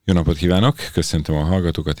Jó napot kívánok! Köszöntöm a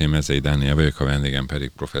hallgatókat, én Mezei Dániel vagyok, a vendégem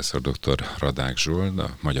pedig professzor doktor Radák Zsolt,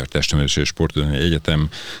 a Magyar Testnevelési és Sporttudományi Egyetem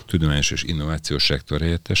tudományos és innovációs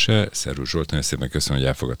rektorhelyettese. Szervusz Zsolt, nagyon szépen köszönöm, hogy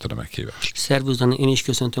elfogadtad a meghívást. Szervusz Dani, én is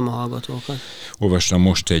köszöntöm a hallgatókat. Olvastam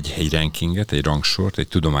most egy rankinget, egy rangsort, egy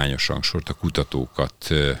tudományos rangsort, a kutatókat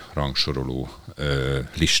rangsoroló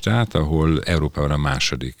listát, ahol Európában a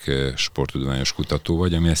második sporttudományos kutató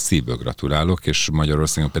vagy, amihez szívből gratulálok, és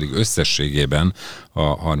Magyarországon pedig összességében a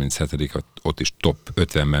 37. ott is top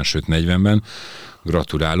 50-ben, sőt 40-ben.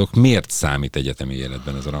 Gratulálok. Miért számít egyetemi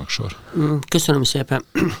életben ez a rangsor? Köszönöm szépen.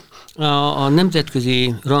 A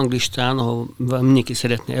nemzetközi ranglistán, ahol mindenki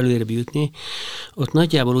szeretne előrébb jutni, ott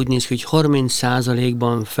nagyjából úgy néz ki, hogy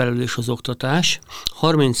 30%-ban felelős az oktatás,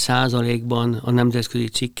 30%-ban a nemzetközi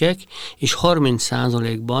cikkek, és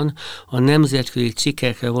 30%-ban a nemzetközi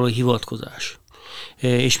cikkekre való hivatkozás.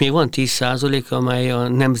 És még van 10%, amely a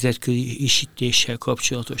nemzetköziséssel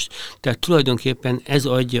kapcsolatos. Tehát tulajdonképpen ez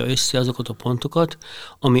adja össze azokat a pontokat,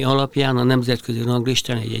 ami alapján a nemzetközi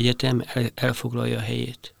ranglistán egy egyetem elfoglalja a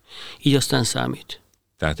helyét. Így aztán számít.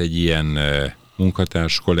 Tehát egy ilyen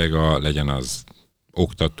munkatárs kollega, legyen az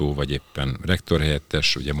oktató, vagy éppen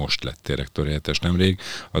rektorhelyettes, ugye most lettél rektorhelyettes nemrég,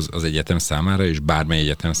 az egyetem számára és bármely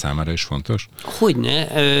egyetem számára is fontos? Hogyne,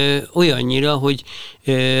 olyannyira, hogy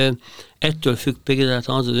ettől függ például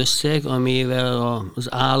az az összeg, amivel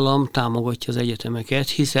az állam támogatja az egyetemeket,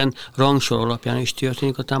 hiszen rangsor alapján is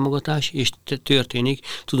történik a támogatás, és történik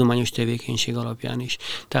tudományos tevékenység alapján is.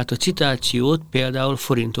 Tehát a citációt például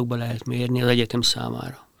forintokba lehet mérni az egyetem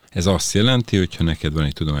számára. Ez azt jelenti, hogy ha neked van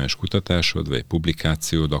egy tudományos kutatásod, vagy egy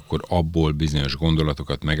publikációd, akkor abból bizonyos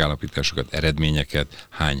gondolatokat, megállapításokat, eredményeket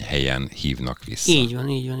hány helyen hívnak vissza. Így van,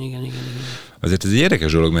 igen. Azért ez egy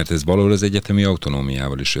érdekes dolog, mert ez valahol az egyetemi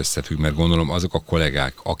autonómiával is összefügg, mert gondolom azok a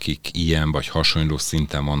kollégák, akik ilyen vagy hasonló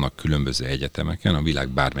szinten vannak különböző egyetemeken, a világ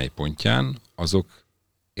bármely pontján, azok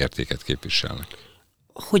értéket képviselnek.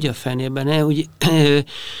 Hogy a fenében, ne?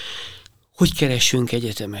 Hogy keresünk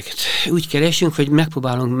egyetemeket? Úgy keresünk, hogy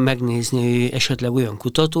megpróbálunk megnézni esetleg olyan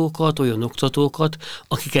kutatókat, olyan oktatókat,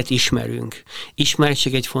 akiket ismerünk.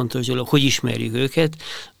 Ismertség egy fontos dolog, hogy ismerjük őket,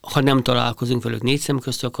 ha nem találkozunk velük négy szem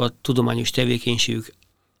közt, akkor a tudományos tevékenységük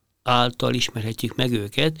által ismerhetjük meg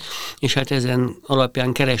őket, és hát ezen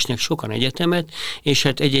alapján keresnek sokan egyetemet, és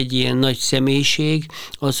hát egy ilyen nagy személyiség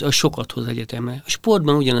az sokat hoz egyetemre. A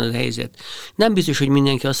sportban ugyanaz a helyzet. Nem biztos, hogy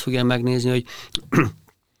mindenki azt fogja megnézni, hogy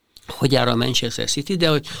hogy áll a Manchester City,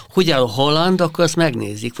 de hogy áll a Haaland, akkor azt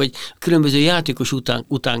megnézik, vagy különböző játékos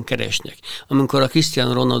után keresnek. Amikor a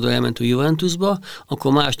Cristiano Ronaldo elment a Juventusba,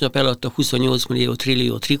 akkor másnap eladta 28 millió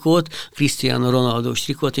trillió trikót, Cristiano Ronaldo-s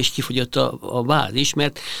trikót, és kifogyott a bázis,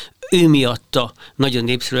 mert ő miatta nagyon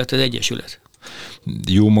népszerű lett az egyesület.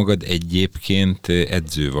 Jó magad egyébként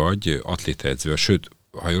edző vagy, atlétaedző, sőt,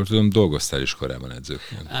 ha jól tudom, dolgoztál is korábban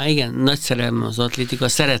edzőként. Igen, nagy szerelmem az atlétika,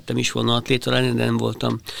 szerettem is volna atléta lenni, de nem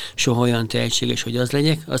voltam soha olyan tehetséges, hogy az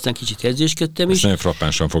legyek. Aztán kicsit edzősködtem is. Ezt nagyon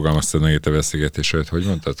frappánsan fogalmaztad meg itt a beszélgetés előtt, hogy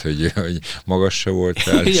mondtad, hogy magas se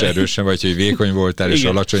voltál, és erős sem, vagy hogy vékony voltál, és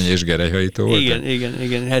alacsony és gerelyhajító voltál?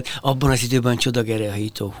 Igen. Hát abban az időben csoda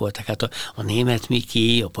gerelyhajítók voltak. Hát a német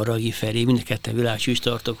Miki, a Paragi Feri, mind a ketten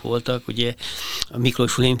világcsúcstartók voltak, ugye a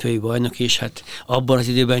Miklós olimpiai bajnok, és hát abban az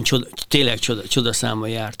időben tényleg csodaszámban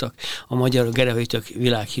jártak. A magyar gerelyhajítók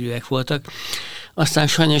világhírűek voltak. Aztán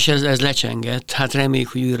sajnos ez lecsengett. Hát reméljük,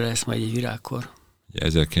 hogy újra lesz majd egy virágkor.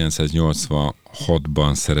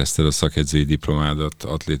 1986-ban szerezted a szakedzői diplomádat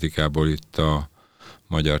atlétikából itt a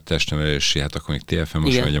Magyar Testnevelési, hát akkor még TFM,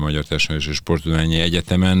 most vagy a Magyar Testnevelési és Sporttudományi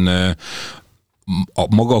Egyetemen.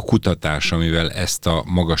 Maga a kutatás, amivel ezt a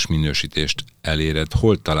magas minősítést eléred,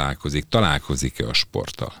 hol találkozik? Találkozik-e a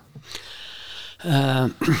sporttal?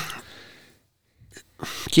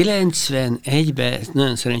 91-ben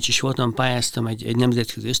nagyon szerencsés voltam, pályáztam egy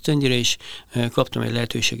nemzetközi ösztöndíjra, és kaptam egy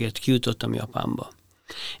lehetőséget, kijutottam Japánba.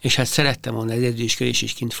 És hát szerettem volna az edzősködést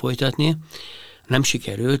is kint folytatni, nem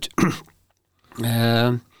sikerült,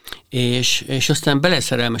 és aztán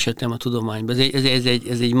beleszerelmesedtem a tudományba.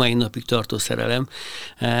 Ez egy mai napig tartó szerelem.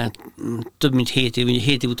 Több mint 7 év, ugye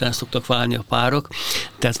 7 év után szoktak válni a párok,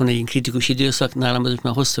 tehát van egy ilyen kritikus időszak, nálam az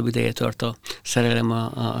már hosszabb ideje tart a szerelem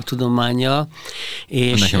a tudománnyal.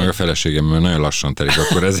 És nekem meg a feleségem, mert nagyon lassan telik,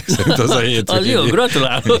 akkor ezek szerint az a 7. Az jó,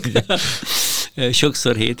 gratulálok!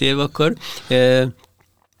 Sokszor 7 év akkor.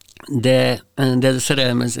 De ez a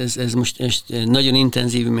szerelem, ez most nagyon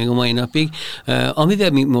intenzív még a mai napig.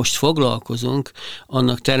 Amivel mi most foglalkozunk,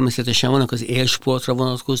 annak természetesen vannak az élsportra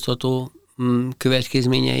vonatkoztató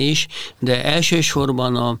következményei is, de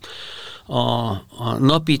elsősorban a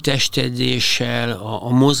napi testedzéssel, a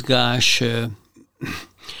mozgás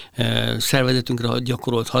szervezetünkre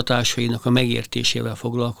gyakorolt hatásainak a megértésével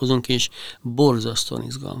foglalkozunk, és borzasztóan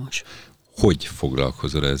izgalmas. Hogy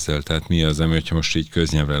foglalkozol ezzel? Tehát mi az, ami, hogyha most így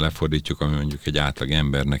köznyelvre lefordítjuk, ami mondjuk egy átlag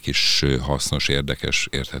embernek is hasznos, érdekes,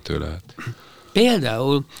 érthető lehet?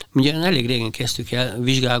 Például, ugye elég régen kezdtük el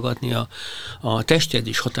vizsgálgatni a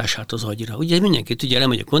testedzés hatását az agyra. Ugye mindenki tudja,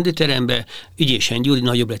 lemegy a konditerembe, ügyésen Gyuri,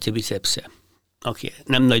 nagyobb lett a bicepsze. Oké,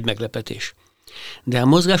 nem nagy meglepetés. De a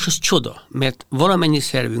mozgás az csoda, mert valamennyi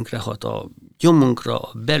szervünkre hat, a gyomunkra,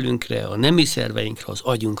 a belünkre, a nemi szerveinkre, az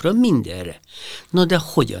agyunkra, mindenre. Na de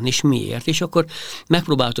hogyan és miért? És akkor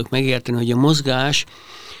megpróbáltuk megérteni, hogy a mozgás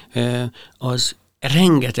az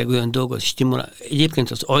rengeteg olyan dolgot stimulál.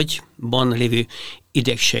 Egyébként az agyban lévő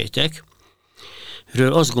idegsejtekről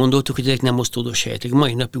azt gondoltuk, hogy ezek nem osztódó sejtek.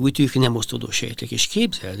 Mai napig úgy tudjuk, hogy nem osztódó sejtek. És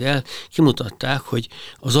képzeld el, kimutatták, hogy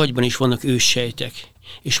az agyban is vannak őssejtek.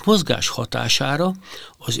 És mozgás hatására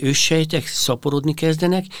az őssejtek szaporodni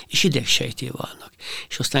kezdenek, és idegsejté válnak.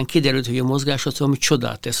 És aztán kiderült, hogy a mozgás az valami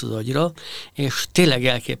csodát tesz az agyra, és tényleg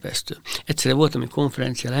elképesztő. Egyszerűen voltam egy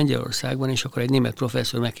konferencia Lengyelországban, és akkor egy német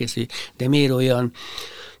professzor megkérdezi, hogy de miért olyan,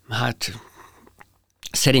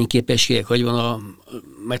 szerény képességek agyban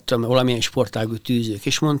valamilyen sportágú tűzők.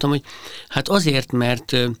 És mondtam, hogy azért,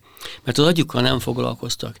 mert az agyukkal nem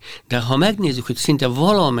foglalkoztak. De ha megnézzük, hogy szinte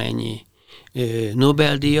valamennyi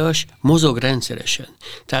Nobel-díjas mozog rendszeresen.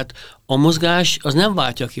 Tehát a mozgás az nem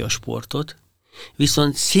váltja ki a sportot,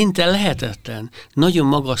 viszont szinte lehetetlen, nagyon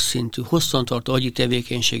magas szintű, hosszantartó agyi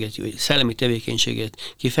tevékenységet, vagy szellemi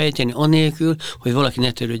tevékenységet kifejteni, anélkül, hogy valaki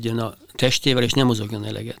ne törődjön a testével, és nem mozogjon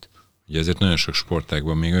eleget. Ugye ezért nagyon sok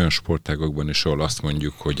sportágban, még olyan sportágokban is, ahol azt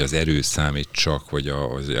mondjuk, hogy az erő számít csak, vagy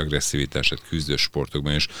az agresszivitását küzdő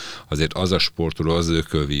sportokban is, azért az a sportoló, az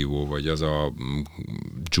ökölvívó, vagy az a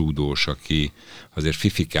judós, aki azért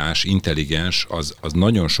fifikás, intelligens, az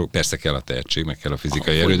nagyon sok, persze kell a tehetség, meg kell a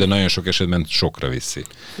fizikai erő, de nagyon sok esetben sokra viszi.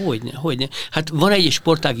 Hogyne. Van egy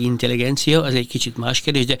sportági intelligencia, az egy kicsit más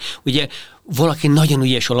kérdés, de ugye valaki nagyon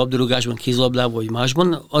ügyes a labdarúgásban, kézlabdában vagy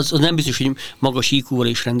másban, az nem biztos, hogy magas IQ-val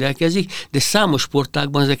is rendelkezik, de számos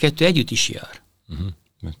sportágban ez a kettő együtt is jár.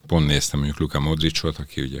 Pont néztem mondjuk Luka Modricot,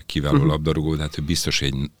 aki ugye kiváló labdarúgó, de hát ő biztos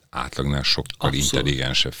egy átlagnál sokkal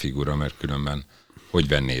intelligensebb figura, mert különben hogy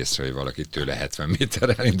venné észre, hogy valaki tőle 70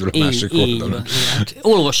 méterre elindul a másik oldalon.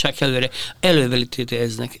 Olvassák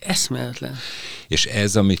elővelítőznek, eszméletlen. És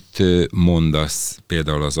ez, amit mondasz,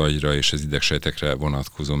 például az agyra és az idegsejtekre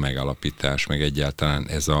vonatkozó megállapítás, meg egyáltalán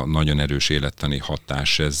ez a nagyon erős élettani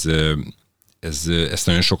hatás, ezt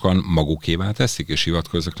nagyon sokan magukévá teszik, és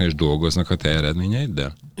hivatkoznak és dolgoznak a te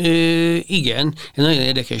eredményeiddel? Igen, nagyon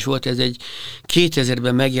érdekes volt, ez egy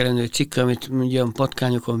 2000-ben megjelenő cikk, amit ugye a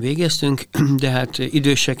patkányokon végeztünk, de hát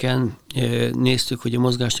időseken néztük, hogy a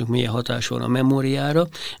mozgásnak milyen hatása van a memóriára,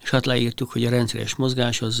 és leírtuk, hogy a rendszeres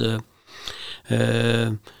mozgás az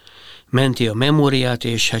menti a memóriát,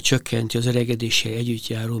 és csökkenti az öregedéssel együtt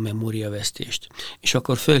járó memóriavesztést. És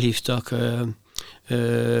akkor fölhívtak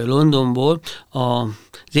Londonból az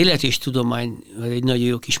Élet és Tudomány, egy nagyon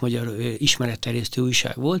jó kis magyar ismeretterjesztő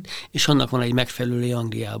újság volt, és annak van egy megfelelője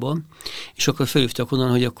Angliában, és akkor felhívtak onnan,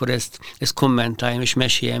 hogy akkor ezt kommentáljam és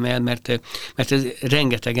meséljem el, mert ez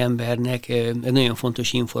rengeteg embernek egy nagyon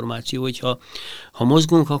fontos információ, hogy ha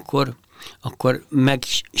mozgunk, akkor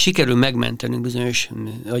sikerül megmentenünk bizonyos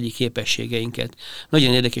agyi képességeinket.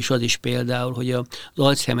 Nagyon érdekes az is például, hogy az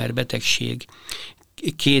Alzheimer betegség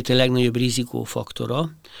két legnagyobb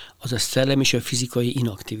rizikófaktora, az a szellemi és a fizikai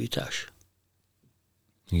inaktivitás.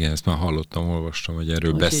 Igen, ezt már hallottam, olvastam, hogy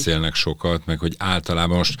erről beszélnek sokat, meg hogy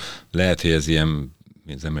általában most lehet, hogy ez ilyen,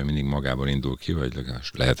 az ember mindig magából indul ki, vagy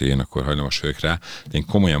lehet, hogy én akkor hajlamos vagyok rá, de én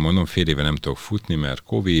komolyan mondom, fél éve nem tudok futni, mert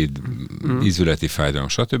Covid, ízületi fájdalom,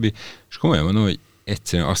 stb. És komolyan mondom, hogy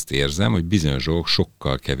egyszerűen azt érzem, hogy bizonyos dolgok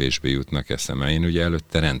sokkal kevésbé jutnak eszembe. Én ugye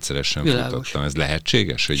előtte rendszeresen futottam. Ez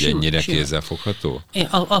lehetséges, hogy ennyire kézzelfogható?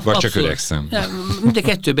 Vagy csak öregszem? Mind a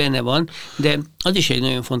kettő benne van, de az is egy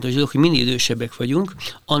nagyon fontos dolog, hogy minél idősebbek vagyunk,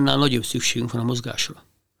 annál nagyobb szükségünk van a mozgásra.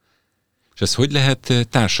 És ezt hogy lehet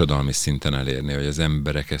társadalmi szinten elérni, hogy az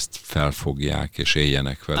emberek ezt felfogják és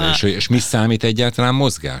éljenek vele? És mi számít egyáltalán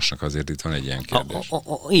mozgásnak? Azért itt van egy ilyen kérdés.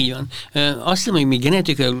 Így van. Azt hiszem, hogy mi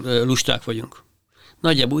genetikai lusták vagyunk.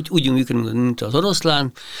 Nagyjából úgy működünk, mint az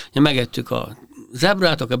oroszlán, megettük a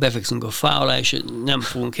zebrát, akkor befekszünk a fá alá, és nem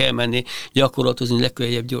fogunk elmenni gyakorlatozni,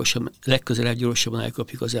 legközelebb gyorsabban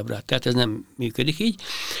elkapjuk a zebrát. Tehát ez nem működik így.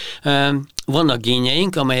 Vannak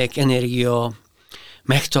génjeink, amelyek energia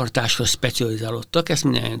megtartásra specializálódtak, ezt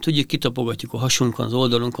mindannyian tudjuk, kitapogatjuk a hasunkon, az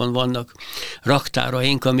oldalunkon vannak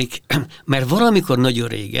raktáraink, amik, mert valamikor nagyon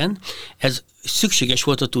régen ez szükséges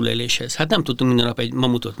volt a túléléshez. Hát nem tudtunk minden nap egy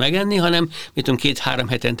mamutot megenni, hanem 2-3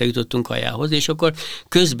 hetente jutottunk kajához, és akkor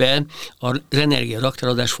közben az energia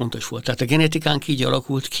raktáradás fontos volt. Tehát a genetikánk így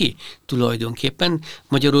alakult ki tulajdonképpen,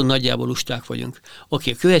 magyarul nagyjából lusták vagyunk.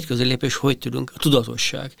 Oké, a következő lépés, hogy tudunk? A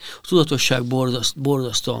tudatosság. A tudatosság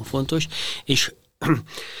borzasztóan fontos, és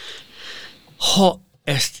ha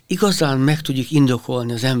ezt igazán meg tudjuk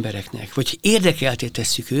indokolni az embereknek, vagy érdekelté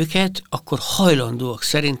tesszük őket, akkor hajlandóak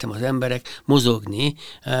szerintem az emberek mozogni,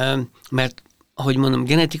 mert ahogy mondom,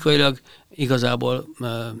 genetikailag igazából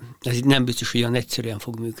ez nem biztos, hogy olyan egyszerűen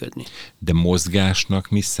fog működni. De mozgásnak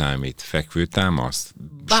mi számít? Fekvőtámasz?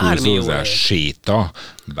 Súlyzózás? Séta?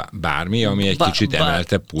 Bármi, ami egy kicsit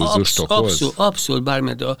emelte pulzust okoz? Abszolút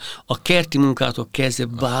bármi, de a kerti munkától kezdve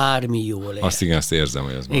bármi jó lehet. Azt érzem,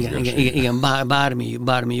 hogy az mozgás. Igen,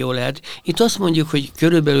 bármi jó lehet. Itt azt mondjuk, hogy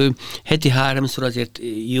körülbelül heti 3-szor azért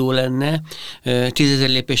jó lenne 10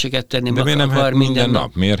 000 lépéseket tenni. De miért nem minden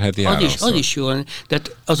nap? Miért heti 3-szor? Az is jó lenne.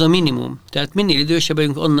 Tehát az a minimum. Tehát minél idősebb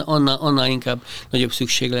vagyunk, annál inkább nagyobb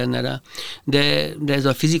szükség lenne rá. De ez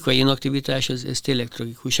a fizikai inaktivitás, ez tényleg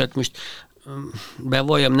tragikus. Hát most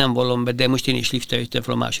bevalljam, nem vallom be, de most én is liftel jöttem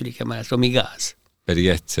fel a második emeletre, ami gáz. Pedig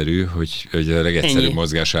egyszerű, hogy a legegyszerűbb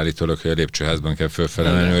mozgás állítólag, hogy a lépcsőházban kell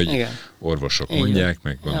fölfele menni, hogy igen. Orvosok mondják,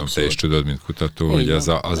 meg gondolom, te is tudod, mint kutató, hogy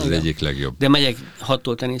az egyik legjobb. De megyek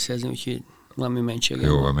 6-tól teniszezni, úgyhogy valami mentségem.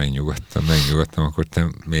 Jó, megnyugodtam, akkor te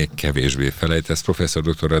még kevésbé felejtesz. Professzor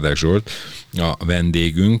dr. Radák Zsolt a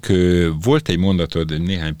vendégünk. Volt egy mondatod,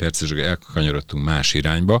 néhány percesig elkanyarodtunk más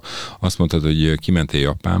irányba. Azt mondtad, hogy kimentél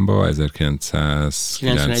Japánba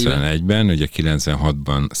 1991-ben, ugye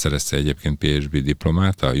 96-ban szerezte egyébként PhD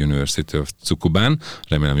diplomát a University of Tsukubán.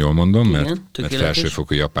 Remélem jól mondom, mert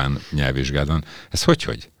felsőfokú japán nyelvvizsgád van. Ez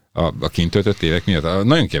hogy? A kint töltött évek miatt?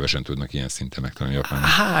 Nagyon kevesen tudnak ilyen szinten megtanulni japánul.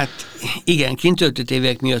 Hát igen, kint töltött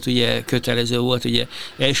évek miatt ugye kötelező volt, ugye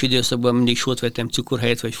első időszakban mindig sót vettem cukor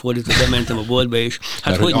helyett, vagy fordítva, bementem a boltba, és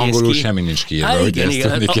hát hogy angolul néz ki? semmi nincs kiírva, hogy ezt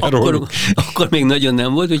tudni kell róluk. Akkor még nagyon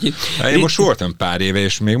nem volt. Úgyhogy én most voltam pár éve,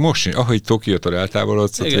 és még most, ahogy Tokiótól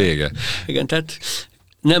eltávolodsz, ott vége. Igen, tehát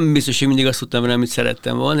nem biztos, hogy mindig azt tudtam rá, amit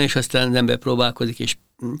szerettem volna, és aztán az ember próbálkozik, és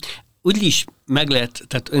úgy is meg lehet,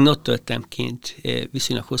 tehát én ott töltem kint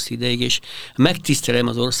viszonylag hosszú ideig, és megtisztelem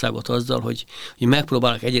az országot azzal, hogy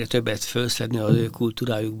megpróbálok egyre többet felszedni az ő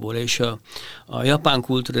kultúrájukból, és a japán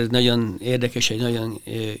kultúra ez nagyon érdekes, egy nagyon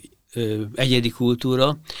egyedi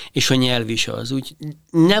kultúra, és a nyelv is az. Úgy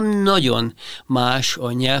nem nagyon más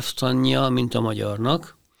a nyelvtanja, mint a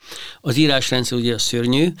magyarnak. Az írásrendszer ugye a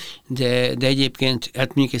szörnyű, de egyébként,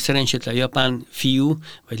 hát mondjuk egy szerencsétlen japán fiú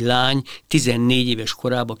vagy lány 14 éves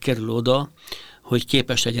korában kerül oda, hogy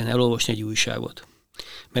képes legyen elolvasni egy újságot.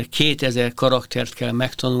 Mert 2000 karaktert kell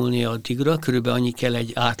megtanulnia addigra, körülbelül annyi kell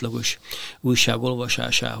egy átlagos újság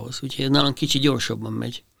olvasásához. Úgyhogy ez nálam kicsit gyorsabban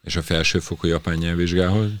megy. És a felsőfokú japán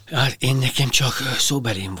nyelvvizsgához? Hát én nekem csak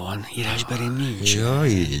szóberém van, írásberém nincs. Ja,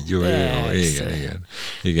 így, jó, igen.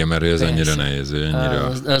 Igen, mert ez annyira nehéz, annyira...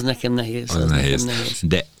 Az nekem nehéz. Az nehéz.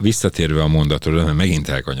 De visszatérve a mondatról, mert megint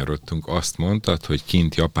elkanyarodtunk, azt mondtad, hogy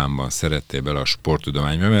kint Japánban szerettél bele a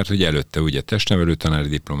sporttudományba, mert ugye előtte ugye testnevelő tanári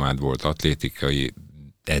diplomád volt, atlétikai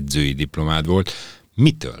edzői diplomád volt.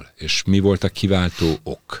 Mitől? És mi volt a kiváltó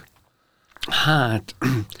ok? Hát...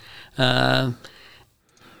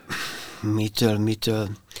 Mitől?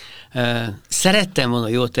 Szerettem volna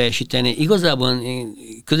jól teljesíteni. Igazából én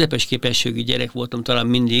közepes képességű gyerek voltam talán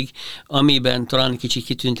mindig, amiben talán kicsit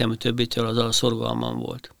kitűntem a többitől, az a szorgalmam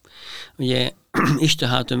volt. Ugye Isten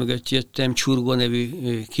háta mögött jöttem, Csurgó nevű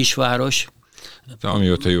kisváros. De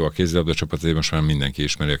amióta jó a kézilabda csapat, most már mindenki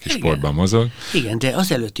ismeri, aki sportban mozog. Igen, de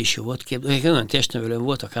azelőtt is jó volt. Olyan testnevelőm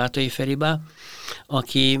volt a Kátai Feribá,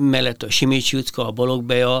 aki mellett a Simicsi Jucka, a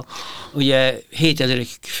Balogh, ugye 7000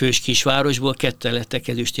 fős kisvárosból 2 lettek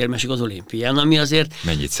ezüstérmesek az olimpián, ami azért...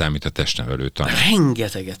 Mennyit számít a testnevelő tanár?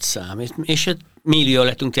 Rengeteget számít, és hát millió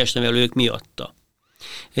lettünk testnevelők miatta.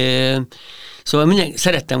 Szóval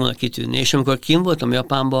szerettem volna kitűnni, és amikor kint voltam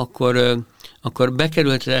Japánban, akkor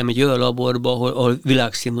bekerültem egy olyan laborba, ahol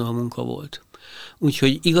világszínvonalú munka volt.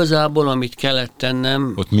 Úgyhogy igazából, amit kellett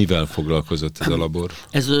tennem... Ott mivel foglalkozott ez a labor?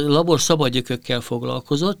 Ez a labor szabadgyökökkel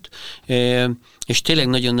foglalkozott, és tényleg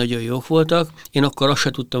nagyon-nagyon jók voltak. Én akkor azt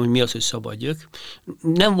sem tudtam, hogy mi az, hogy szabadgyök.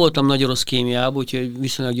 Nem voltam nagyon rossz kémiában, úgyhogy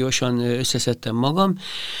viszonylag gyorsan összeszedtem magam.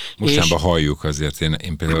 Mostanában halljuk azért,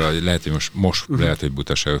 én például lehet, hogy most lehet, hogy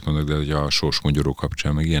butaságot mondok, de hogy a sorsmogyoró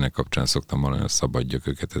kapcsán, meg ilyenek kapcsán szoktam valami a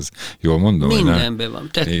szabadgyököket, ez jól mondom? Mindenben van.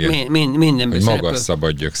 Tehát mindenben hogy magas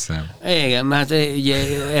szabadgyökszám. Igen, mert ugye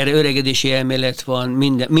erre öregedési elmélet van,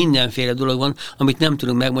 mindenféle dolog van, amit nem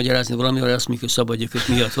tudunk megmagyarázni valamivel, azt mondjuk, hogy szabadgyökök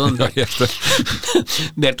miatt van.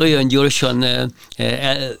 Mert olyan gyorsan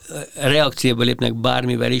reakcióba lépnek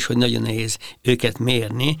bármivel is, hogy nagyon nehéz őket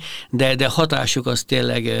mérni, de hatásuk az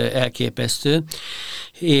tényleg elképesztő.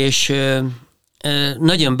 És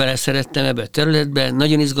nagyon beleszerettem ebbe a területbe,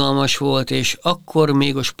 nagyon izgalmas volt, és akkor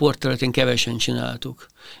még a sport területén kevesen csináltuk.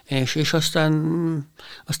 És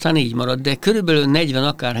aztán így maradt. De körülbelül 40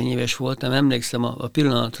 akárhány éves voltam, emlékszem a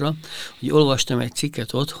pillanatra, hogy olvastam egy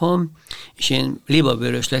cikket otthon, és én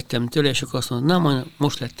libabőrös lettem tőle, és akkor azt mondtam, na,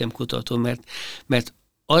 most lettem kutató, mert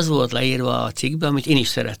az volt leírva a cikkben, amit én is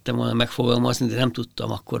szerettem volna megfogalmazni, de nem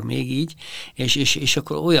tudtam akkor még így, és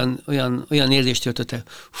akkor olyan érzést töltötte,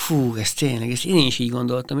 fú, ez tényleg, ezt én is így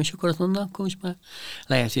gondoltam, és akkor azt mondom, akkor most már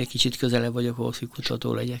lehet, hogy egy kicsit közelebb vagyok ahhoz, hogy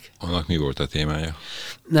kutató legyek. Annak mi volt a témája?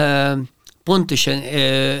 Pontosan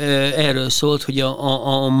erről szólt, hogy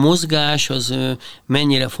a mozgás az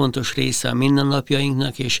mennyire fontos része a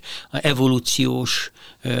mindennapjainknak, és a evolúció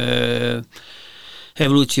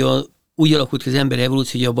úgy alakult, hogy az ember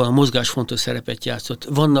evolúció, hogy abban a mozgás fontos szerepet játszott.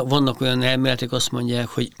 Vannak olyan elméletek, azt mondják,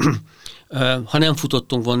 hogy ha nem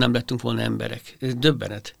futottunk volna, nem lettünk volna emberek. Ez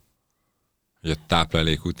döbbenet. Hogy a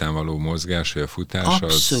táplálék után való mozgás, vagy a futás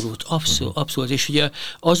Abszolút. És ugye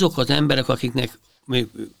azok az emberek, akiknek még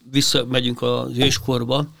visszamegyünk az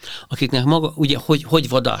őskorba, akiknek maga, ugye, hogy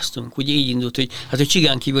vadásztunk. Ugye így indult, hogy hát a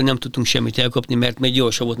csigán kívül nem tudtunk semmit elkapni, mert még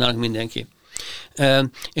gyorsabb volt nálunk mindenki.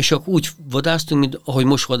 És akkor úgy vadásztunk, mint ahogy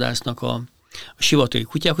most vadásznak a sivatagi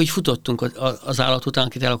kutyák, hogy futottunk az állat után,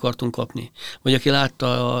 akit el akartunk kapni. Vagy aki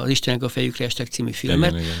látta az Istenek a fejükre estek című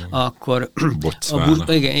filmet, igen. Akkor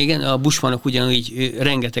a bushmanok ugyanúgy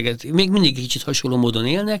rengeteget, még mindig kicsit hasonló módon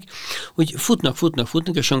élnek, hogy futnak,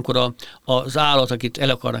 és amikor az állat, akit el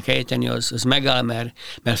akarnak ejteni, az megáll,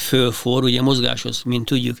 mert fölforr, ugye mozgás az, mint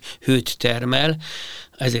tudjuk, hőt termel,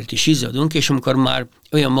 ezért is izzadunk, és amikor már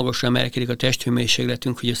olyan magasra emelkedik a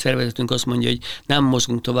testhőmérsékletünk, hogy a szervezetünk azt mondja, hogy nem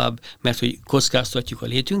mozgunk tovább, mert hogy kockáztatjuk a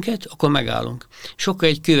létünket, akkor megállunk. Sokkal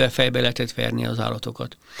egy kővel fejbe lehetett verni az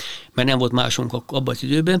állatokat, mert nem volt másunk abban az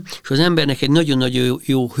időben, és az embernek egy nagyon-nagyon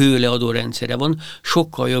jó hőleadó rendszere van,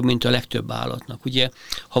 sokkal jobb, mint a legtöbb állatnak. Ugye,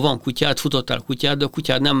 ha van kutyád, futottál kutyád, de a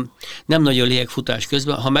kutyád nem nagyon liheg futás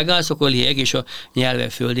közben. Ha megállsz, akkor liheg, és a nyelve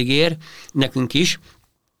földig ér, nekünk is,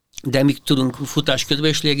 de mi tudunk futás közben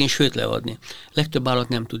is légén sőt leadni. Legtöbb állat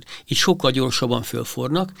nem tud. Így sokkal gyorsabban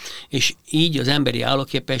fölfornak, és így az emberi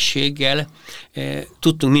állóképességgel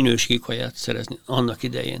tudtunk minőségi kaját szerezni annak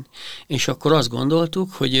idején. És akkor azt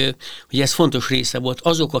gondoltuk, hogy ez fontos része volt.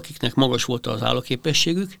 Azok, akiknek magas volt az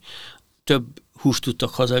állóképességük, több húst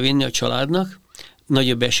tudtak hazavinni a családnak,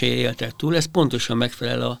 nagyobb esélye éltek túl, ez pontosan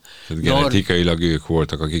megfelel a... Tehát genetikailag ők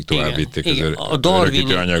voltak, akik továbbvitték az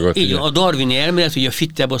örökítő anyagot. Igen, a darwini elmélet, hogy a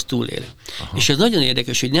fittebb az túlél. Aha. És ez nagyon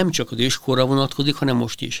érdekes, hogy nem csak az őskorra vonatkozik, hanem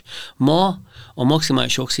most is. Ma a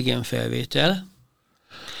maximális oxigén felvétel,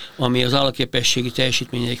 ami az állóképességi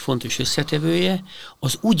teljesítmény egy fontos összetevője,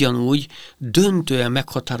 az ugyanúgy döntően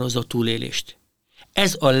meghatározza a túlélést.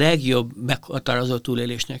 Ez a legjobb meghatározó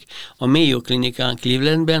túlélésnek. A Mayo klinikán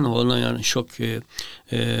Clevelandben, ahol nagyon sok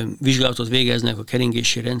vizsgálatot végeznek a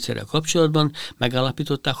keringési rendszerrel kapcsolatban,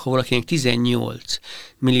 megállapították, ha valakinek 18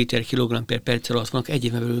 ml/kg per perc alatt vannak, egy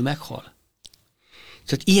éven belül meghal.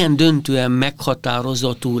 Tehát ilyen döntően meghatározza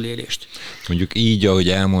a túlélést. Mondjuk így, ahogy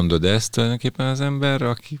elmondod ezt, tulajdonképpen az ember,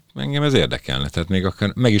 aki engem ez érdekelne. Tehát még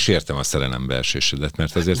akár meg is értem a szerelembeesésedet,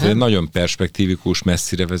 mert azért egy nagyon perspektívikus,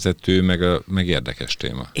 messzire vezető, meg érdekes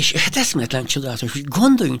téma. És hát eszméletlen csodálatos, hogy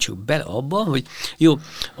gondoljunk csak bele abba, hogy jó,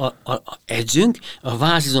 edzünk, a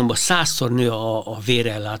vázizomban 100-szor nő a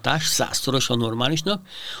vérellátás, 100-szoros a normálisnak,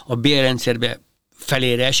 a bélrendszerbe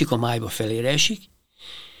felére esik, a májba felére esik,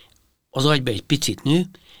 az agyba egy picit nő,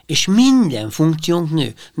 és minden funkciónk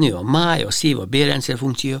nő. Nő a máj, a szív, a bélrendszer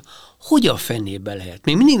funkciója. Hogy a fennébe lehet?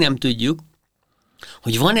 Még mindig nem tudjuk,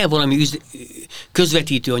 hogy van-e valami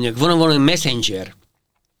közvetítő anyag, van valami messenger,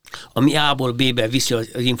 ami A-ból B-be viszi az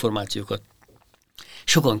információkat.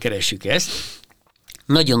 Sokan keressük ezt.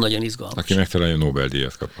 Nagyon-nagyon izgalmas. Aki megtalálja,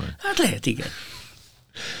 Nobel-díjat kap majd. Hát lehet, igen.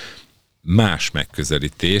 Más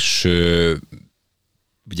megközelítés,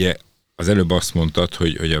 ugye az előbb azt mondtad,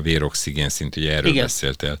 hogy a véroxigén szint, ugye erről igen.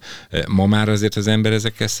 beszéltél. Ma már azért az ember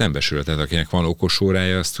ezekkel szembesül, tehát akinek van okos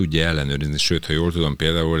órája, azt tudja ellenőrizni, sőt, ha jól tudom,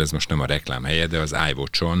 például ez most nem a reklám helye, de az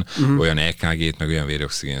iWatch-on olyan EKG-t, meg olyan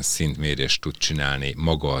véroxigén szintmérést tud csinálni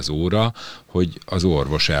maga az óra, hogy az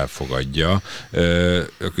orvos elfogadja.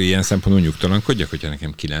 Ilyen szempontból nyugtalankodjak, hogyha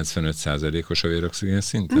nekem 95%-os a véroxigén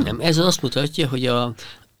szint? Nem, ez azt mutatja, hogy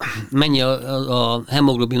mennyi a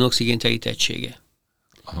hemoglobin oxigén telítettsége.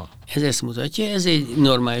 Aha. Ez ezt mutatja, ez egy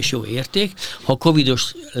normális jó érték. Ha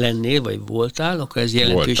covidos lennél, vagy voltál, akkor ez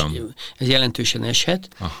jelentősen eshet,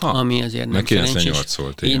 ami azért nem szerencsés.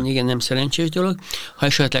 Volt, igen, nem szerencsés dolog. Ha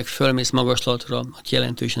esetleg fölmész magaslatra,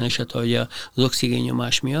 jelentősen eshet az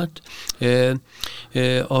oxigénnyomás miatt.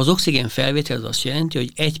 Az oxigén felvétel az azt jelenti,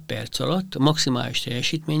 hogy 1 perc alatt maximális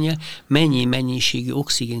teljesítménnyel mennyi mennyiségű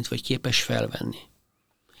oxigént vagy képes felvenni.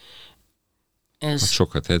 Ha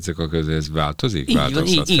sokat edzek, akkor ez változik?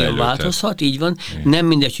 Igen, változhat, így van. Igen. Nem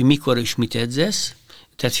mindegy, hogy mikor és mit edzesz,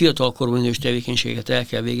 tehát fiatalkorban bizonyos tevékenységet el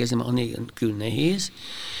kell végezni, mert anélkül nehéz.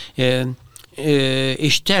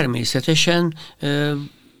 És természetesen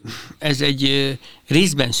ez egy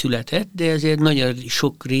részben született, de ezért nagyon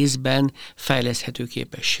sok részben fejleszthető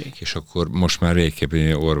képesség. És akkor most már végképp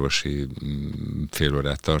orvosi fél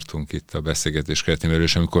órát tartunk itt a beszélgetés keretében,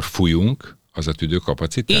 és amikor fújunk, az a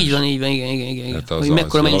tüdőkapacitás? Így van, igen. Tehát az,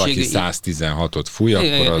 valaki 116-ot fúj,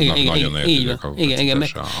 akkor aznak nagyon nagy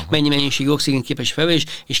tüdőkapacitás. Mennyi mennyiség oxigén képes felvenni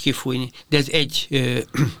és kifújni. De ez egy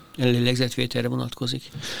lélegzetvételre vonatkozik.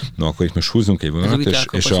 No, akkor itt most húzzunk egy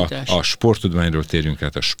vonalat, és a sporttudományról térjünk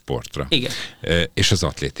át a sportra. Igen. És az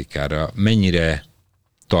atlétikára. Mennyire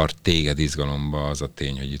tart téged izgalomba az a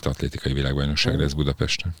tény, hogy itt atlétikai világbajnokság lesz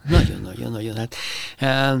Budapesten? Nagyon.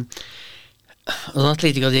 Az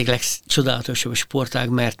atlétika az egyik legcsodálatosabb sportág,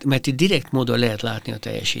 mert itt direkt módon lehet látni a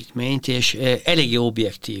teljesítményt, és eléggé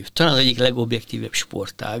objektív. Talán az egyik legobjektívebb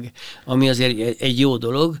sportág, ami azért egy jó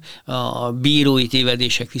dolog. A bírói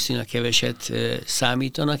tévedések viszonylag keveset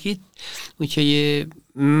számítanak itt, úgyhogy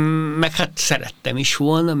meg hát szerettem is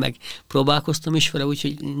volna, meg próbálkoztam is vele,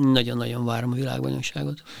 úgyhogy nagyon-nagyon várom a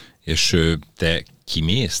világbajnokságot. És te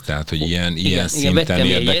kimész? Tehát, hogy ilyen szinten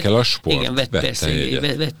érdekel a sport? Igen,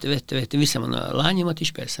 vett, viszem a lányomat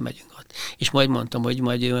is, persze megyünk ott. És majd mondtam, hogy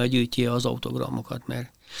majd gyűjti az autogramokat,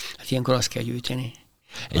 mert hát ilyenkor azt kell gyűjteni.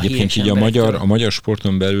 Egyébként így a magyar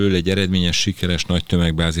sporton belül egy eredményes, sikeres, nagy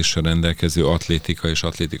tömegbázissal rendelkező atlétika és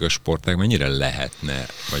atlétika sportág mennyire lehetne,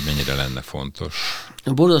 vagy mennyire lenne fontos?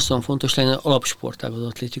 Borzasztóan fontos lenne alapsportág az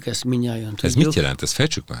atlétika, ezt mindnyájan tudjuk. Ez mit jelent? Ezt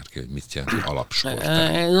fejtsük már ki, hogy mit jelent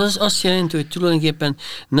alapsportág? Ez azt jelenti, hogy tulajdonképpen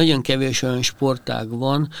nagyon kevés olyan sportág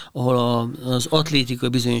van, ahol az atlétika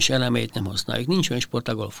bizonyos elemeit nem használjuk. Nincs olyan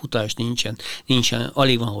sportág, ahol futás nincsen,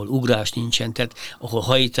 alig van, ahol ugrás nincsen, tehát ahol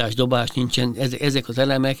hajítás, dobás nincsen. Ezek az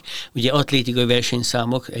elemek, ugye atlétikai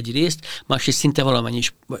versenyszámok egyrészt, másrészt szinte valamennyi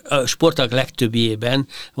sportág legtöbbjében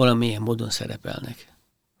valamilyen módon szerepelnek.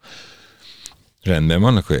 Rendben,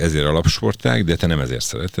 vannak, hogy ezért alapsportág, de te nem ezért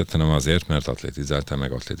szereted, hanem azért, mert atlétizáltál,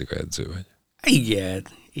 meg atlétika edző vagy. Igen.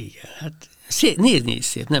 Hát nézni is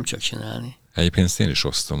szép, nem csak csinálni. Egyébként én is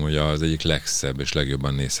osztom, hogy az egyik legszebb és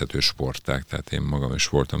legjobban nézhető sportág, tehát én magam is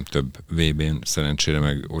voltam több VB-n, szerencsére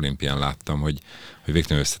meg olimpián láttam, hogy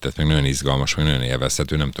végtelenül összetett, meg nagyon izgalmas, meg nagyon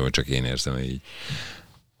élvezhető, nem tudom, hogy csak én érzem így.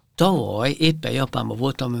 Tavaly éppen Japánban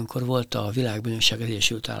voltam, amikor volt a világbajnokság az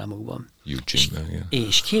Egyesült Államokban.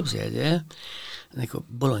 És képzeld el, ennek a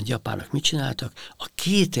bolond japánok mit csináltak? A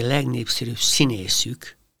 2 legnépszerűbb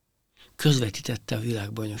színészük közvetítette a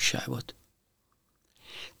világbajnokságot.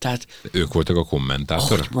 Tehát, ők voltak a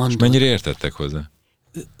kommentátorok? És mennyire értettek hozzá?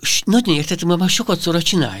 Nagyon értettem, mert már sokatszorra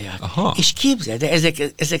csinálják. Aha. És képzeld, de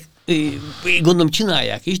ezek gondolom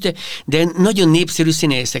csinálják is, de nagyon népszerű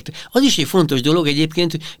színészek. Az is egy fontos dolog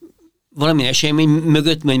egyébként, hogy valamilyen esemény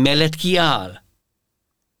mögött, vagy mellett ki áll.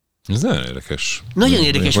 Ez nagyon érdekes. Nagyon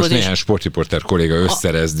érdekes most néhány sportriporter kolléga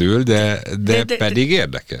összerezdül, de pedig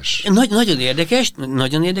érdekes.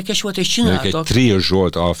 Nagyon érdekes volt, és csináltak. Egy Trill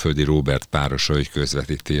Zsolt, Alföldi Róbert párosa, hogy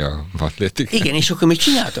közvetíti a atlétikát. Igen, és akkor még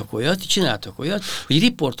csináltak olyat, hogy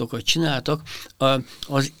riportokat csináltak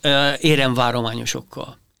az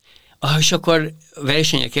éremvárományosokkal. És akkor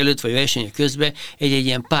versenyek előtt, vagy versenyek közben egy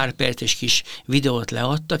ilyen pár perces kis videót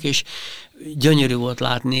leadtak, és gyönyörű volt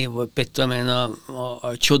látni, vagy például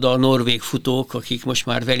a csoda norvég futók, akik most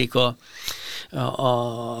már velik a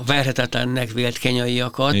verhetetlennek vélt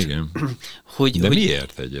kenyaiakat. Igen. De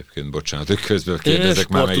miért egyébként? Bocsánat, hogy közben kérdezek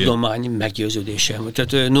már megint. Sporttudomány meggyőződése.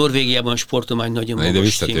 Tehát Norvégiában a sporttudomány nagyon magas színvonal. De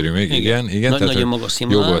visszatérünk még, igen. Nagyon magas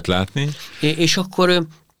színvonal. Jó volt látni. És akkor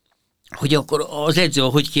hogy akkor az edző,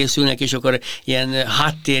 hogy készülnek, és akkor ilyen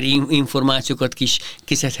háttérinformációkat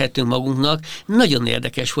kiszedhettünk magunknak. Nagyon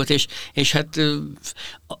érdekes volt, és hát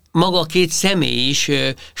maga a 2 személy is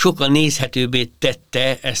sokkal nézhetőbbé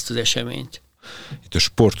tette ezt az eseményt. Itt a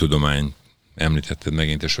sporttudomány említetted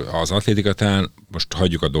megint, és az atlétikatán most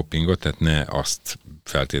hagyjuk a dopingot, tehát ne azt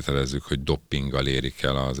feltételezzük, hogy dopinggal érik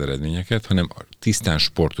el az eredményeket, hanem tisztán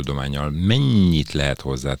sporttudománnyal mennyit lehet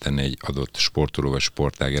hozzátenni egy adott sportoló vagy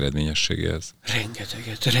sportág eredményességéhez?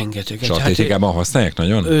 Rengeteget. És atlétikában használják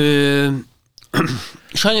nagyon?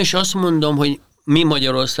 Sajnos azt mondom, hogy mi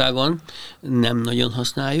Magyarországon nem nagyon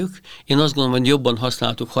használjuk. Én azt gondolom, hogy jobban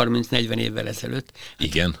használtuk 30-40 évvel ezelőtt.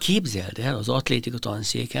 Igen. Képzeld el az atlétika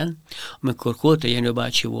tanszéken, amikor Koltai Jenő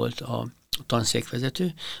bácsi volt a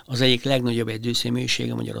tanszékvezető, az egyik legnagyobb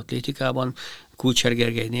edzőszemélyiség a magyar atlétikában, Kulcsár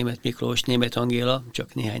Gergely, Németh Miklós, Németh Angéla,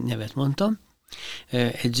 csak néhány nevet mondtam,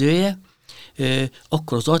 edzője,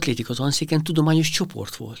 akkor az atlétika tanszéken tudományos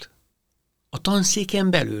csoport volt. A tanszéken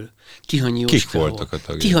belül. Tihanyi Jóska. Kik voltak a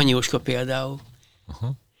tagjai? Tihanyi Jóska például.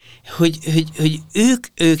 Aha. Hogy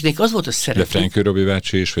őknek az volt a szerep. De Frenkő Robi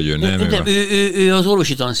bácsi is, vagy ő nem? Nem, ő az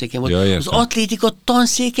orvosi tanszéken volt. Ja, az atlétika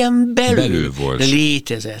tanszéken belül volt.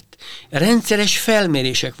 Létezett. Rendszeres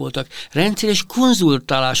felmérések voltak, rendszeres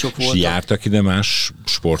konzultálások voltak. És jártak ide más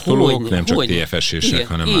sportolók, nem csak TFS-ések,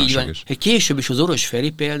 hanem mások is. Később is az Oros Feri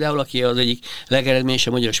például, aki az egyik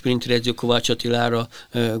legeredményesebb magyar sprinteredző, Kovács Attilára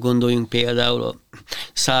gondoljunk például, a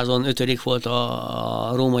 105. volt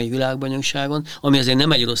a római világbajnokságon, ami azért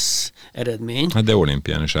nem egy rossz eredmény. Hát de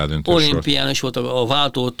olimpián is eldöntős volt. Olimpián is volt, a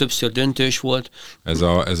váltó többször döntős volt. Ez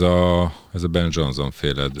a Ben Johnson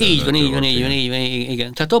féle. Így van,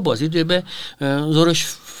 igen. Tehát abban az időben az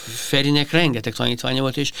Oros Ferinek rengeteg tanítványa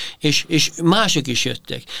volt, és mások is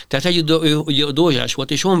jöttek. Tehát együtt Dózsás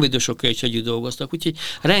volt, és honvédosokkal is együtt dolgoztak, úgyhogy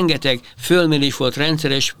rengeteg fölmérés volt,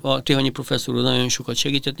 rendszeres, a Tihanyi professzor úr nagyon sokat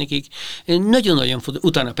segített nekik. Nagyon-nagyon fontos.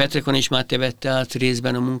 Utána Petrekon is már vette át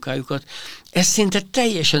részben a munkájukat. Ez szinte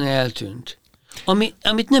teljesen eltűnt,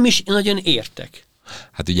 amit nem is nagyon értek.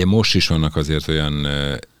 Hát ugye most is vannak azért olyan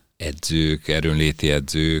edzők, erőnléti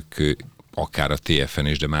edzők, akár a TFN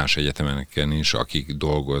is, de más egyetemeken is, akik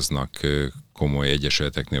dolgoznak komoly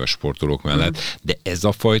egyesületeknél vagy sportolók mellett, de ez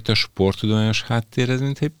a fajta sporttudományos háttér, ez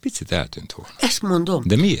mint egy picit eltűnt volna. Ezt mondom.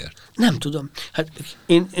 De miért? Nem tudom. Hát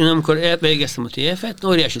én amikor elvégeztem a TF-et,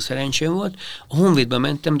 óriási szerencsém volt, a Honvédben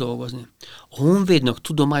mentem dolgozni. A Honvédnak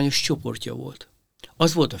tudományos csoportja volt.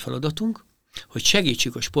 Az volt a feladatunk, hogy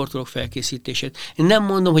segítsük a sportolók felkészítését. Én nem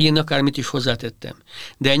mondom, hogy én akármit is hozzátettem,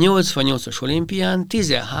 de a 88-as olimpián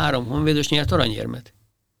 13 honvédos nyert aranyérmet.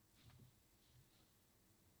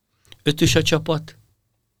 5-ös a csapat.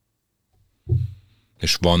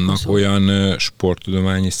 És vannak olyan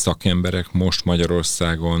sporttudományi szakemberek most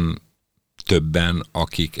Magyarországon többen,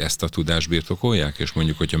 akik ezt a tudást birtokolják, és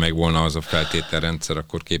mondjuk, hogyha megvolna az a feltételrendszer,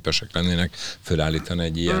 akkor képesek lennének fölállítani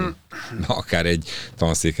egy ilyen, akár egy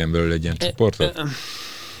tanszéken belül egy ilyen csoportot?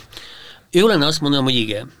 Jó lenne azt mondanom, hogy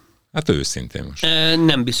igen. Hát őszintén most.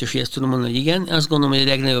 Nem biztos, hogy ezt tudom mondani, hogy igen. Azt gondolom, hogy a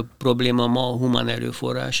legnagyobb probléma ma a humán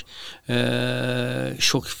erőforrás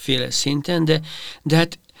sokféle szinten, de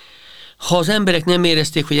hát ha az emberek nem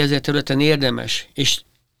érezték, hogy ezzel területen érdemes, és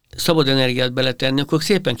szabad energiát beletenni, akkor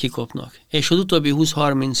szépen kikopnak. És az utóbbi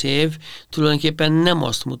 20-30 év tulajdonképpen nem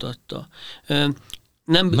azt mutatta.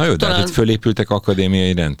 Na jó, de hát itt fölépültek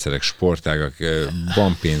akadémiai rendszerek, sportágak,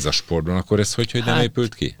 van pénz a sportban, akkor ez hogy nem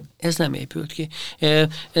épült ki? Ez nem épült ki.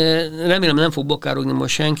 Remélem nem fog bokárogni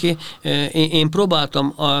most senki. Én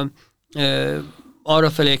próbáltam arra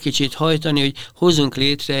felé kicsit hajtani, hogy hozzunk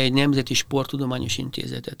létre egy nemzeti sporttudományos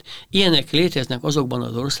intézetet. Ilyenek léteznek azokban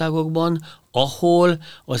az országokban, ahol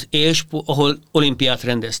olimpiát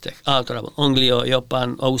rendeztek. Általában Anglia,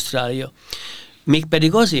 Japán, Ausztrália.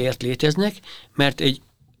 Mégpedig azért léteznek, mert egy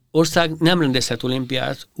ország nem rendezhet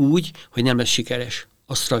olimpiát úgy, hogy nem lesz sikeres.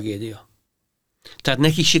 Az tragédia. Tehát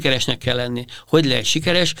neki sikeresnek kell lenni. Hogy lehet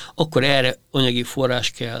sikeres, akkor erre anyagi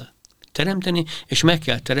forrás kell teremteni, és meg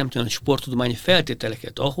kell teremteni a sporttudományi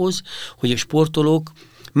feltételeket ahhoz, hogy a sportolók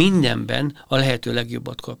mindenben a lehető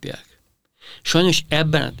legjobbat kapják. Sajnos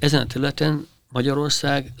ezen a területen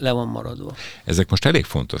Magyarország le van maradva. Ezek most elég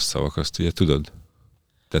fontos szavak, azt ugye tudod?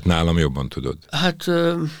 Tehát nálam jobban tudod. Hát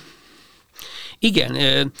igen.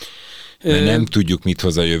 Mert nem tudjuk, mit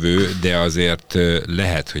hoz a jövő, de azért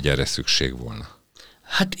lehet, hogy erre szükség volna.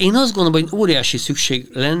 Hát én azt gondolom, hogy óriási szükség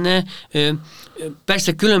lenne.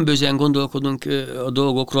 Persze különbözően gondolkodunk a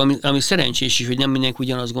dolgokról, ami szerencsés is, hogy nem mindenki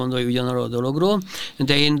ugyanazt gondolja ugyanarról a dologról,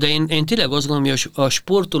 de én tényleg azt gondolom, hogy a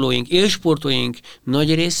sportolóink, élsportolóink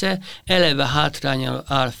nagy része eleve hátránnyal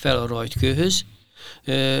áll fel a rajtkőhöz,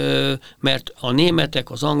 mert a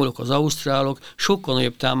németek, az angolok, az ausztrálok sokkal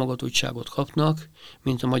nagyobb támogatottságot kapnak,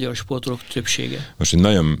 mint a magyar sportolók többsége. Most egy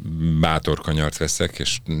nagyon bátor kanyart veszek,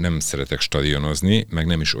 és nem szeretek stadionozni, meg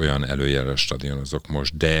nem is olyan előjellel stadionozok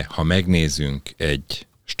most, de ha megnézünk egy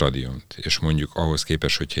stadiont, és mondjuk ahhoz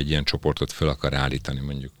képest, hogyha egy ilyen csoportot föl akar állítani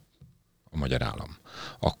mondjuk a magyar állam,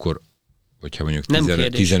 akkor hogyha mondjuk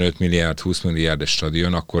 15 milliárd, 20 milliárd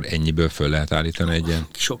stadion, akkor ennyiből föl lehet állítani egy ilyen?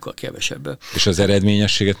 Sokkal kevesebből. És az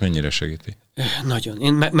eredményességet mennyire segíti? Nagyon.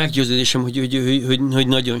 Én meggyőződésem, hogy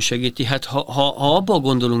nagyon segíti. Hát ha abba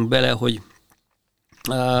gondolunk bele, hogy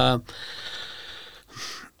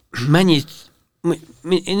mennyit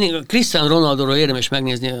Cristiano Ronaldoról érdemes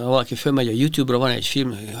megnézni, ha valaki fölmegy a YouTube-ra, van egy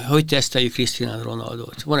film, hogy teszteljük Cristiano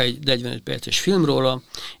Ronaldot. Van egy 45 perces film róla,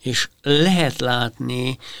 és lehet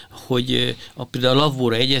látni, hogy például a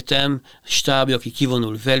Lavóra Egyetem stábja, aki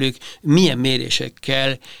kivonul velük, milyen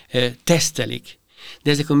mérésekkel tesztelik.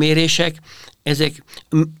 De ezek a mérések,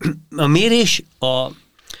 a mérés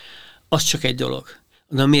az csak egy dolog.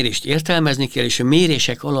 A mérést értelmezni kell, és a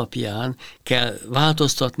mérések alapján kell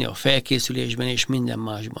változtatni a felkészülésben és minden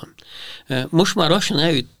másban. Most már lassan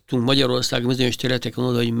eljutunk Magyarországon bizonyos területeken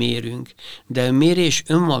oda, hogy mérünk, de a mérés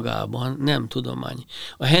önmagában nem tudomány.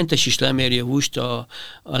 A hentes is leméri a húst a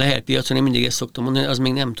leherpiacon, én mindig ezt szoktam mondani, az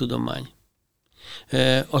még nem tudomány.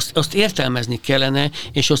 Azt értelmezni kellene,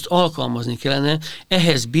 és azt alkalmazni kellene,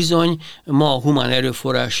 ehhez bizony ma a humán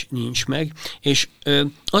erőforrás nincs meg, és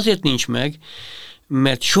azért nincs meg,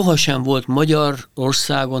 mert sohasem volt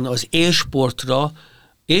Magyarországon az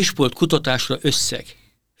élsport kutatásra összeg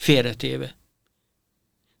félretéve.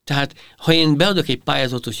 Tehát, ha én beadok egy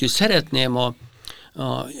pályázatot, hogy szeretném a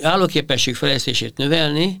állóképesség fejlesztését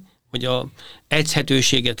növelni, vagy a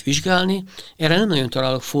edzhetőséget vizsgálni, erre nem nagyon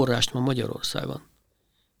találok forrást ma Magyarországon.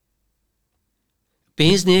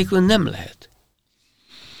 Pénz nélkül nem lehet.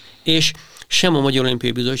 És sem a Magyar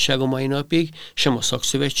Olimpiai Bizottság a mai napig, sem a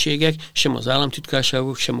szakszövetségek, sem az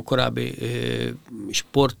államtitkárságok, sem a korábbi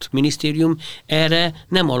sportminisztérium erre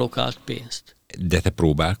nem alokált pénzt. De te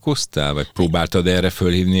próbálkoztál, vagy próbáltad erre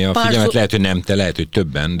fölhívni a figyelmet? Lehet, hogy nem te, lehet, hogy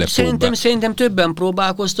többen, de Szerintem többen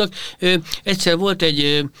próbálkoztak. Egyszer volt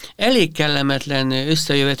egy elég kellemetlen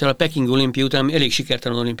összejövetel a Peking olimpia után, ami elég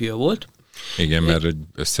sikertelen olimpia volt. Igen, mert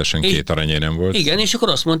összesen 2 aranyérem volt. Igen, és akkor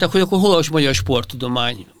azt mondták, hogy akkor hol a magyar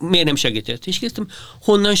sporttudomány? Miért nem segített? És kérdeztem,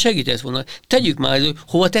 honnan segített volna? Tegyük már,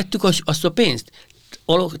 hova tettük azt a pénzt?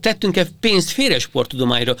 Tettünk-e pénzt félre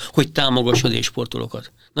sporttudományra, hogy támogassad és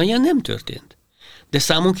sportolókat? Na, ilyen nem történt. De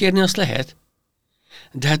számon kérni azt lehet.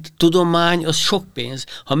 De hát tudomány az sok pénz.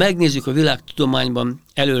 Ha megnézzük a világ tudományban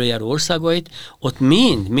előrejáró országait, ott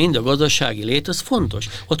mind a gazdasági lét, az fontos.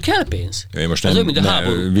 Ott kell pénz. Én most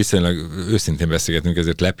nem viszonylag őszintén beszélgetünk,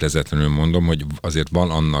 ezért leplezetlenül mondom, hogy azért van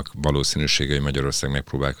annak valószínűsége, hogy Magyarország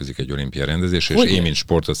megpróbálkozik egy olimpia rendezésre, és én, mint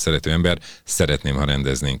sportot szerető ember, szeretném, ha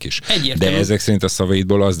rendeznénk is. Egyértelmű. De ezek szerint a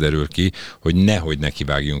szavaidból az derül ki, hogy nehogy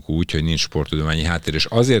nekivágjunk úgy, hogy nincs sporttudományi háttér, és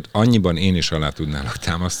azért annyiban én is alá tudnálak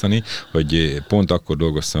támasztani, hogy pont akkor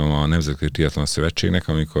dolgoztam a Nemzetközi Triatlon Szövetségnek,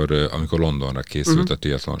 amikor Londonra készült a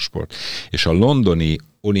triatlon sport. És a londoni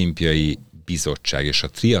olimpiai bizottság és a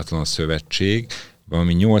triatlon szövetség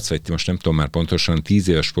valami 8 vagy most nem tudom már pontosan 10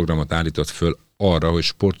 éves programot állított föl arra, hogy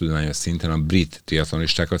sporttudományos szinten a brit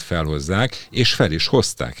triatlonistákat felhozzák, és fel is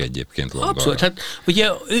hozták egyébként Londonra. Abszolút, hát ugye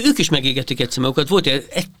ők is megégették egyszer magukat, volt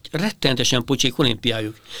egy rettenetesen pocsék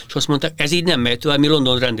olimpiájuk, és azt mondták, ez így nem megy tovább, mi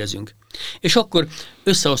London rendezünk. És akkor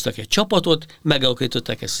összehoztak egy csapatot,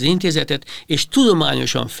 megalakították ezt az intézetet, és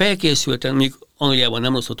tudományosan felkészülten, mondjuk Angliában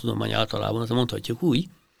nem rossz a tudomány általában, azt mondhatjuk úgy,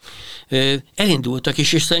 elindultak,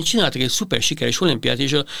 és aztán csináltak egy szuper sikeres olimpiát,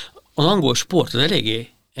 és az angol sport az eléggé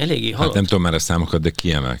halott. Hát nem tudom már a számokat, de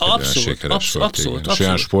kiemelkedően sikeres volt. Abszolút.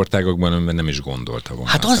 Olyan sportágokban nem is gondolta volna.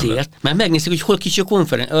 Hát azért, mert megnéztük, hogy hol kicsi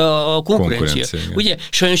a konkurencia. Ugye,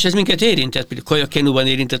 sajnos ez minket érintett, például kajakkenúban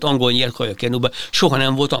érintett, angol nyert kajakkenúban, soha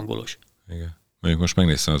nem volt angolos. Igen. Mondjuk most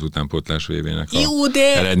megnéztem az utánpótlás vévének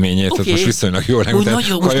eredményét, tehát most viszonylag jól nem.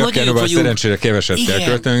 Kajakkenúban szerencsére keveset kell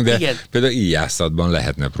költenünk, de például íjászatban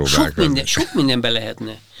lehetne próbálkozni. Sok mindenben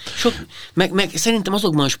lehetne. Meg szerintem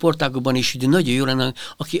azokban a sportágokban is hogy nagyon jó lenne,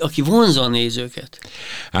 aki vonzza a nézőket.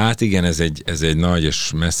 Hát igen, ez egy nagy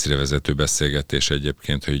és messzire vezető beszélgetés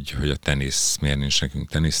egyébként, hogy a tenisz, miért nincs nekünk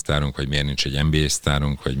tenisztárunk, vagy miért nincs egy NBA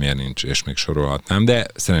sztárunk, vagy miért nincs, és még sorolhatnám, de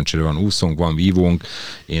szerencsére van úszónk, van vívónk.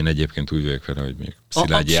 Én egyébként úgy vagyok vele, hogy még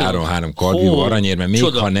Szilágyi Áron 3 kardvívó aranyérme, még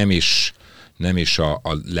ha nem is a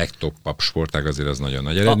legtoppabb sportág, azért az nagyon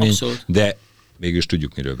nagy eredmény, de mégis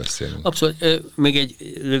tudjuk, miről beszélünk. Abszolút. Még egy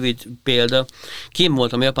rövid példa. Kim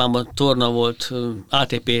voltam Japánban, torna volt,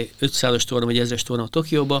 ATP 500-as torna, vagy 1000-es torna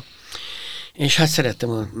Tokióba, és hát szerettem,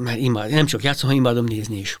 mert imádom, nem csak játszom, hanem imádom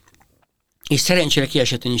nézni is. És szerencsére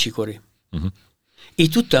kiesett a Nishikori.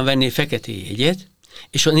 Így tudtam venni fekete jegyet,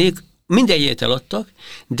 és minden jegyet eladtak,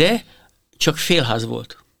 de csak félház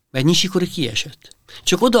volt, mert Nishikori kiesett.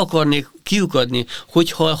 Csak oda akarnék kiukadni,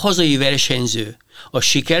 hogyha a hazai versenyző a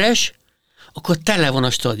sikeres, akkor tele van a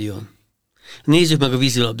stadion. Nézzük meg a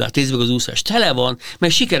vízilabdát, nézzük meg az úszást. Tele van,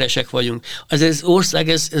 mert sikeresek vagyunk. Ez ország,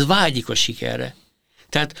 ez vágyik a sikerre.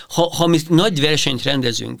 Tehát, ha mi nagy versenyt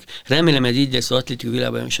rendezünk, remélem ez így lesz az atlétika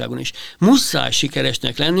világbajnokságon is, muszáj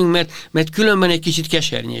sikeresnek lennünk, mert különben egy kicsit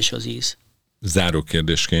kesernyés az íz. Záró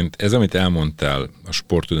kérdésként, ez, amit elmondtál a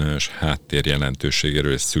sporttudományos háttér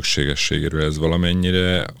jelentőségéről és szükségességéről, ez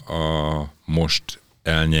valamennyire a most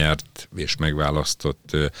elnyert és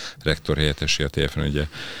megválasztott rektorhelyettesi, a TFN ugye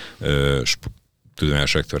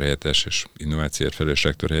tudományos rektorhelyettes és innovációért felelős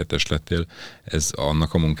rektorhelyettes lettél, ez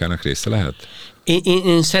annak a munkának része lehet?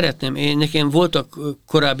 Én szeretném, nekem voltak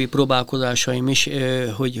korábbi próbálkozásaim is,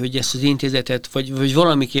 hogy ezt az intézetet, vagy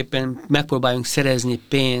valamiképpen megpróbáljunk szerezni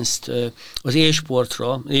pénzt az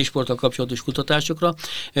e-sporttal kapcsolatos kutatásokra.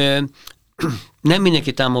 Nem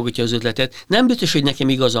mindenki támogatja az ötletet. Nem biztos, hogy nekem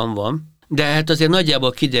igazam van, de hát azért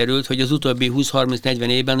nagyjából kiderült, hogy az utóbbi 20-30-40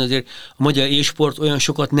 évben azért a magyar e-sport olyan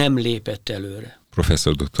sokat nem lépett előre.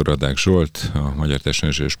 Professzor dr. Radák Zsolt, a Magyar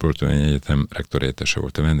Testnevelési és Sporttudományi Egyetem rektorhelyettese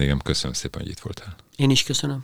volt a vendégem. Köszönöm szépen, hogy itt voltál. Én is köszönöm.